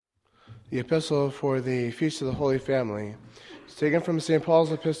The epistle for the Feast of the Holy Family is taken from St.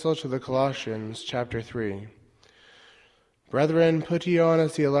 Paul's epistle to the Colossians, chapter 3. Brethren, put ye on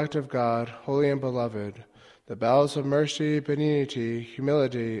as the elect of God, holy and beloved, the bowels of mercy, benignity,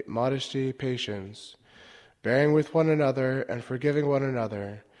 humility, modesty, patience, bearing with one another and forgiving one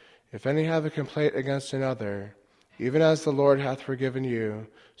another, if any have a complaint against another, even as the Lord hath forgiven you,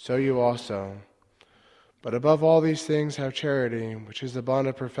 so you also. But above all these things have charity, which is the bond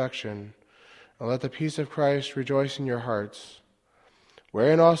of perfection, and let the peace of Christ rejoice in your hearts,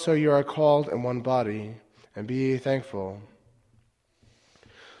 wherein also you are called in one body, and be ye thankful.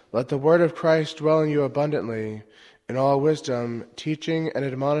 Let the word of Christ dwell in you abundantly, in all wisdom, teaching and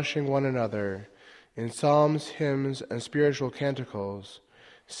admonishing one another, in psalms, hymns, and spiritual canticles,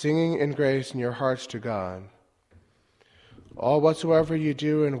 singing in grace in your hearts to God. All whatsoever ye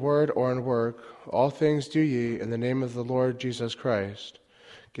do in word or in work, all things do ye in the name of the Lord Jesus Christ,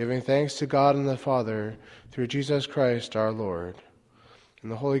 giving thanks to God and the Father through Jesus Christ our Lord. In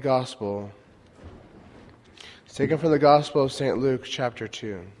the Holy Gospel, it's taken from the Gospel of St. Luke, chapter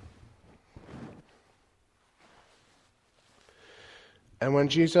 2. And when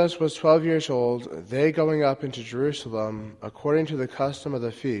Jesus was 12 years old, they going up into Jerusalem, according to the custom of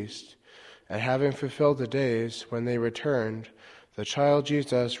the feast, and having fulfilled the days, when they returned, the child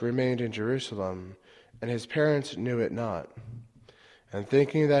Jesus remained in Jerusalem, and his parents knew it not. And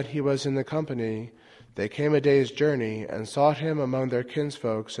thinking that he was in the company, they came a day's journey, and sought him among their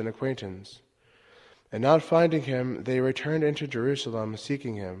kinsfolks and acquaintance. And not finding him, they returned into Jerusalem,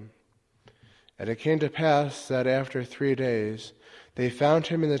 seeking him. And it came to pass that after 3 days they found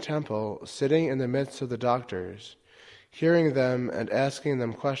him in the temple, sitting in the midst of the doctors, hearing them and asking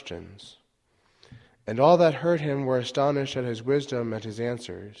them questions. And all that heard him were astonished at his wisdom and his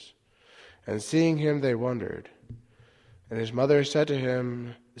answers. And seeing him they wondered. And his mother said to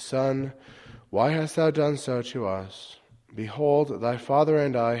him, Son, why hast thou done so to us? Behold, thy father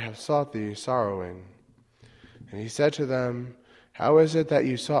and I have sought thee sorrowing. And he said to them, How is it that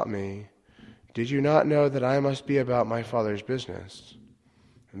you sought me? Did you not know that I must be about my Father's business?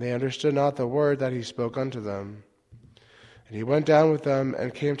 And they understood not the word that he spoke unto them. And he went down with them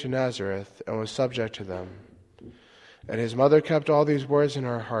and came to Nazareth, and was subject to them. And his mother kept all these words in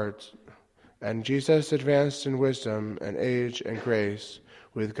her heart. And Jesus advanced in wisdom and age and grace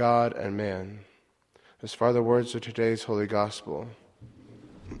with God and man. As far the words of today's Holy Gospel.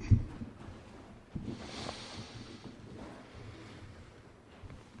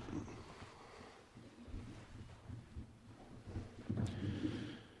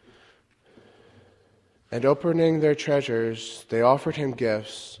 And opening their treasures, they offered him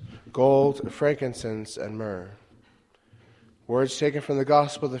gifts, gold, frankincense, and myrrh. Words taken from the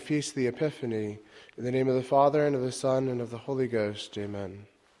Gospel of the Feast of the Epiphany, in the name of the Father, and of the Son, and of the Holy Ghost. Amen.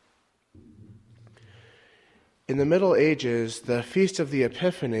 In the Middle Ages, the Feast of the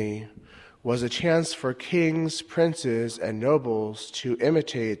Epiphany was a chance for kings, princes, and nobles to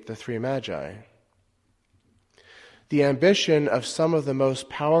imitate the three Magi. The ambition of some of the most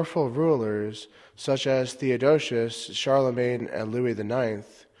powerful rulers, such as Theodosius, Charlemagne, and Louis IX,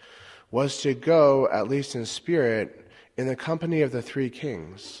 was to go, at least in spirit, in the company of the three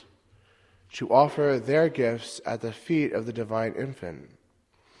kings, to offer their gifts at the feet of the divine infant.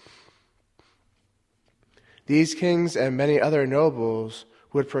 These kings and many other nobles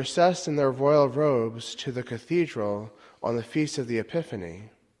would process in their royal robes to the cathedral on the Feast of the Epiphany.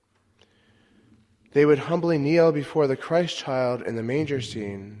 They would humbly kneel before the Christ child in the manger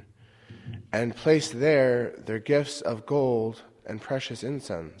scene and place there their gifts of gold and precious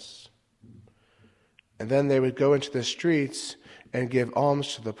incense. And then they would go into the streets and give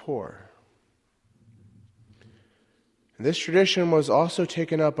alms to the poor. And this tradition was also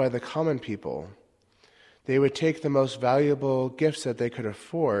taken up by the common people. They would take the most valuable gifts that they could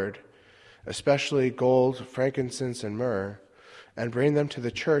afford, especially gold, frankincense, and myrrh, and bring them to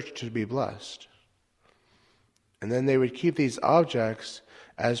the church to be blessed. And then they would keep these objects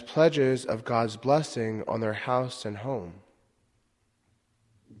as pledges of God's blessing on their house and home.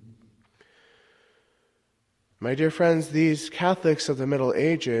 My dear friends, these Catholics of the Middle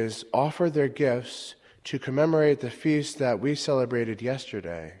Ages offered their gifts to commemorate the feast that we celebrated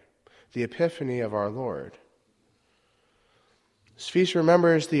yesterday, the Epiphany of our Lord. This feast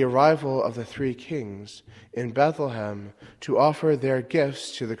remembers the arrival of the three kings in Bethlehem to offer their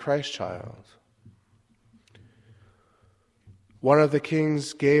gifts to the Christ child. One of the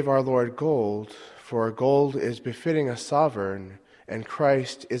kings gave our Lord gold, for gold is befitting a sovereign, and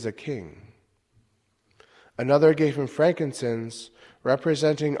Christ is a king. Another gave him frankincense,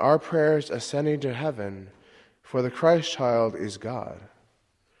 representing our prayers ascending to heaven, for the Christ child is God.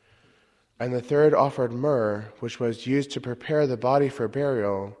 and the third offered myrrh, which was used to prepare the body for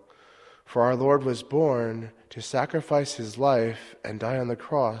burial, for our Lord was born to sacrifice his life and die on the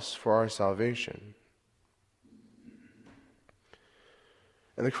cross for our salvation.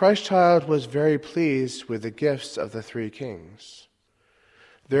 And the Christ child was very pleased with the gifts of the three kings.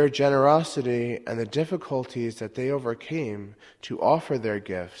 Their generosity and the difficulties that they overcame to offer their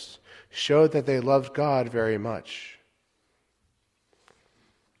gifts showed that they loved God very much.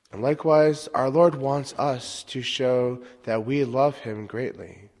 And likewise, our Lord wants us to show that we love him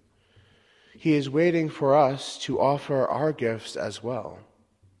greatly. He is waiting for us to offer our gifts as well.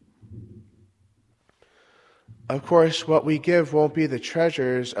 Of course, what we give won't be the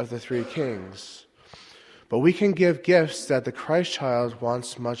treasures of the three kings, but we can give gifts that the Christ child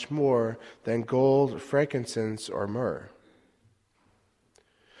wants much more than gold, frankincense, or myrrh.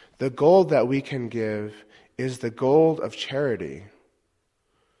 The gold that we can give is the gold of charity.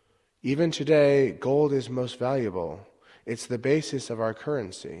 Even today, gold is most valuable. It's the basis of our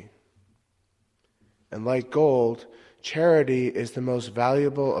currency. And like gold, charity is the most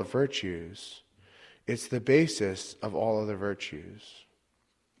valuable of virtues. It's the basis of all other virtues.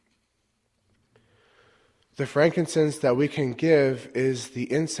 The frankincense that we can give is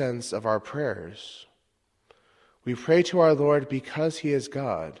the incense of our prayers. We pray to our Lord because he is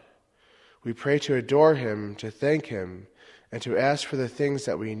God. We pray to adore him, to thank him, and to ask for the things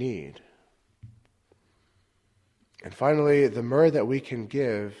that we need. And finally, the myrrh that we can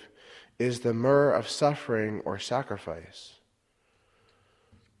give is the myrrh of suffering or sacrifice.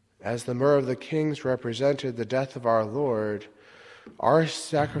 As the myrrh of the kings represented the death of our Lord, our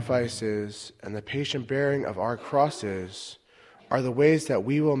sacrifices and the patient bearing of our crosses are the ways that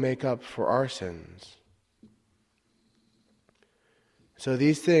we will make up for our sins. So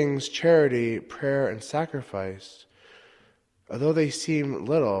these things, charity, prayer, and sacrifice, although they seem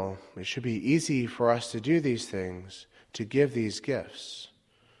little, it should be easy for us to do these things, to give these gifts.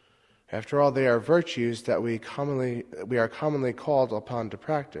 After all, they are virtues that we are commonly called upon to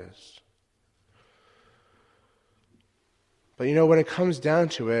practice. But when it comes down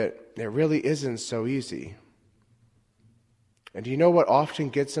to it, it really isn't so easy. And do you know what often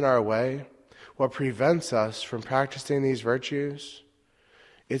gets in our way? What prevents us from practicing these virtues?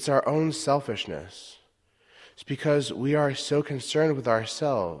 It's our own selfishness. It's because we are so concerned with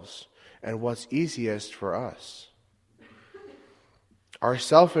ourselves and what's easiest for us. Our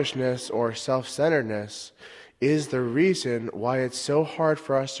selfishness or self-centeredness is the reason why it's so hard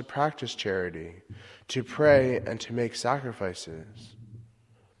for us to practice charity, to pray, and to make sacrifices.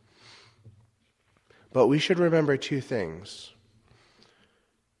 But we should remember two things.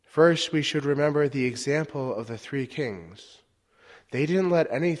 First, we should remember the example of the three kings. They didn't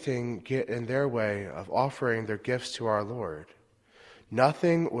let anything get in their way of offering their gifts to our Lord.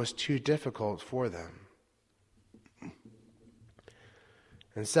 Nothing was too difficult for them.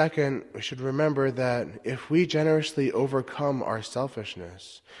 And second, we should remember that if we generously overcome our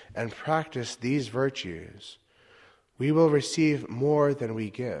selfishness and practice these virtues, we will receive more than we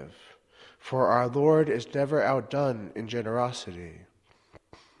give, for our Lord is never outdone in generosity.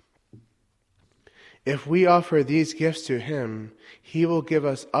 If we offer these gifts to him, he will give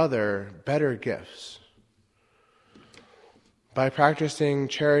us other, better gifts. By practicing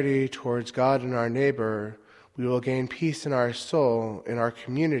charity towards God and our neighbor, we will gain peace in our soul, in our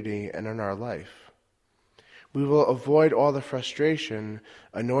community, and in our life. We will avoid all the frustration,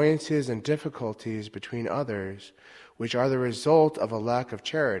 annoyances, and difficulties between others, which are the result of a lack of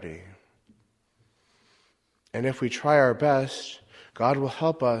charity. And if we try our best, God will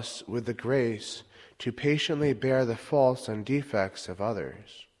help us with the grace to patiently bear the faults and defects of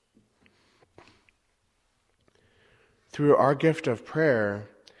others. Through our gift of prayer,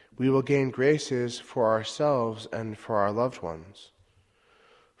 we will gain graces for ourselves and for our loved ones.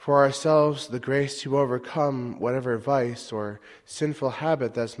 For ourselves, the grace to overcome whatever vice or sinful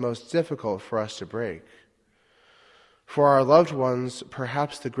habit that's most difficult for us to break. For our loved ones,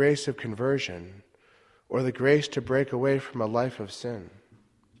 perhaps the grace of conversion, or the grace to break away from a life of sin.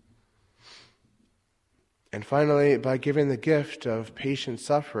 And finally, by giving the gift of patient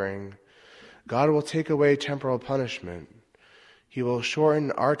suffering, God will take away temporal punishment. He will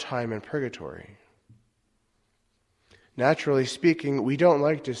shorten our time in purgatory. Naturally speaking, we don't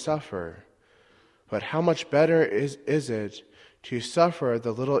like to suffer, but how much better is it to suffer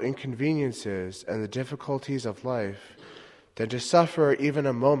the little inconveniences and the difficulties of life than to suffer even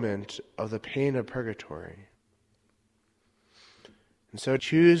a moment of the pain of purgatory? And so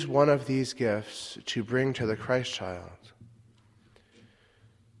choose one of these gifts to bring to the Christ child.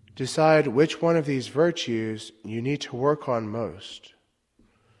 Decide which one of these virtues you need to work on most.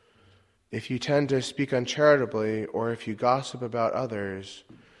 if you tend to speak uncharitably, or if you gossip about others,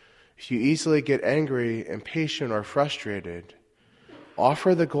 if you easily get angry, impatient, or frustrated,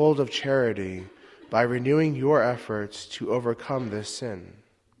 offer the gold of charity by renewing your efforts to overcome this sin.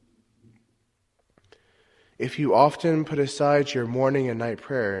 If you often put aside your morning and night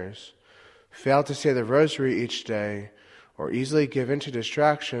prayers, fail to say the rosary each day, or easily give in to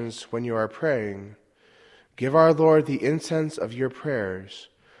distractions when you are praying, give our Lord the incense of your prayers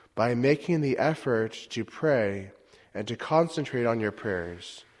by making the effort to pray and to concentrate on your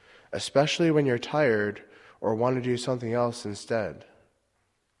prayers, especially when you're tired or want to do something else instead.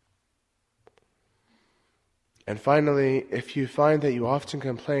 And finally, if you find that you often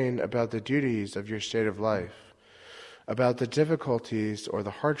complain about the duties of your state of life, about the difficulties or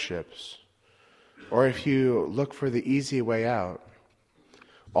the hardships, or if you look for the easy way out,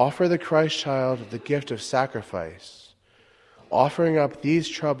 offer the Christ child the gift of sacrifice, offering up these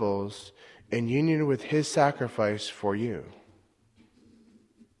troubles in union with his sacrifice for you.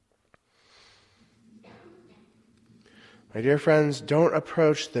 My dear friends, don't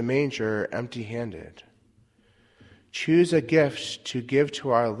approach the manger empty-handed. Choose a gift to give to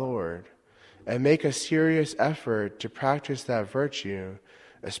our Lord and make a serious effort to practice that virtue,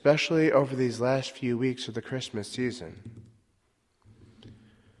 especially over these last few weeks of the Christmas season.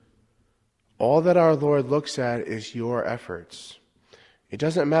 All that our Lord looks at is your efforts. It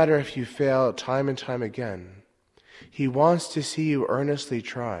doesn't matter if you fail time and time again. He wants to see you earnestly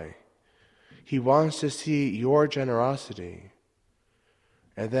try. He wants to see your generosity.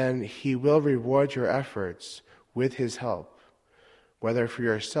 And then he will reward your efforts with his help, whether for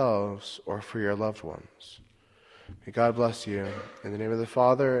yourselves or for your loved ones. May God bless you. In the name of the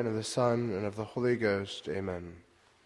Father, and of the Son, and of the Holy Ghost. Amen.